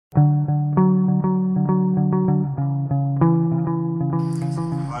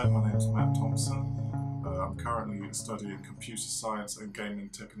in Computer Science and Gaming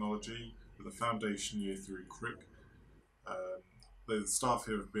Technology with a foundation year through CRIC. The staff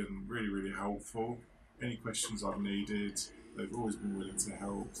here have been really helpful. Any questions I've needed, they've always been willing to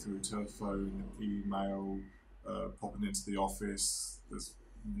help through telephone, email, popping into the office. There's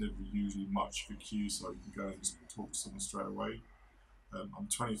never usually much of a queue, so you can go and just talk to someone straight away. I'm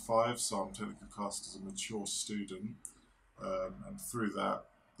 25, so I'm technically classed as a mature student, and through that,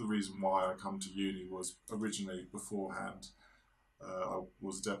 the reason why I come to uni was originally beforehand. I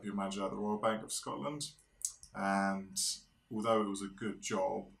was deputy manager at the Royal Bank of Scotland, and although it was a good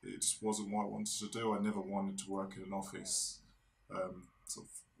job, it just wasn't what I wanted to do. I never wanted to work in an office sort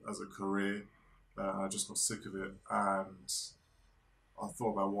of as a career. I just got sick of it, and I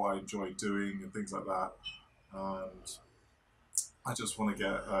thought about what I enjoyed doing and things like that. And I just want to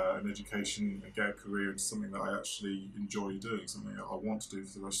get an education and get a career into something that I actually enjoy doing, something that I want to do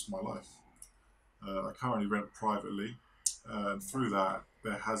for the rest of my life. I currently rent privately, and through that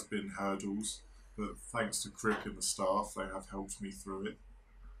there has been hurdles, but thanks to CRIC and the staff, they have helped me through it.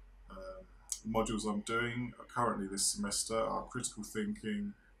 The modules I'm doing currently this semester are critical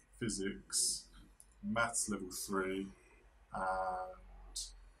thinking, physics, maths level 3, and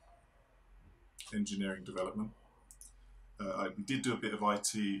engineering development. I did do a bit of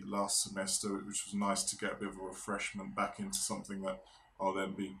IT last semester, which was nice to get a bit of a refreshment back into something that I'll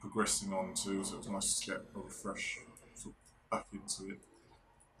then be progressing on to, so it was nice to get a refresh sort of back into it.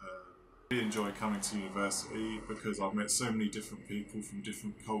 I really enjoy coming to university because I've met so many different people from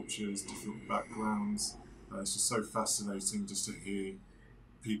different cultures, different backgrounds. It's just so fascinating just to hear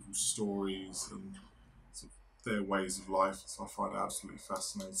people's stories and sort of their ways of life, so I find it absolutely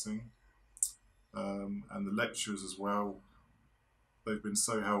fascinating. And the lecturers as well, they've been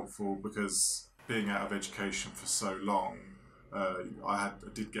so helpful because being out of education for so long, I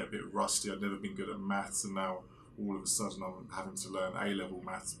did get a bit rusty. I'd never been good at maths, and now all of a sudden I'm having to learn A-level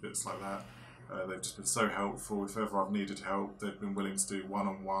maths, bits like that. They've just been so helpful. If ever I've needed help, they've been willing to do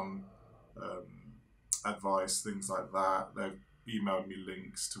one-on-one advice, things like that. They've emailed me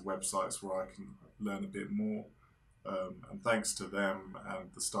links to websites where I can learn a bit more. And thanks to them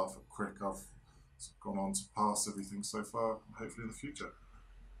and the staff at CRIC, I've gone on to pass everything so far, and hopefully in the future.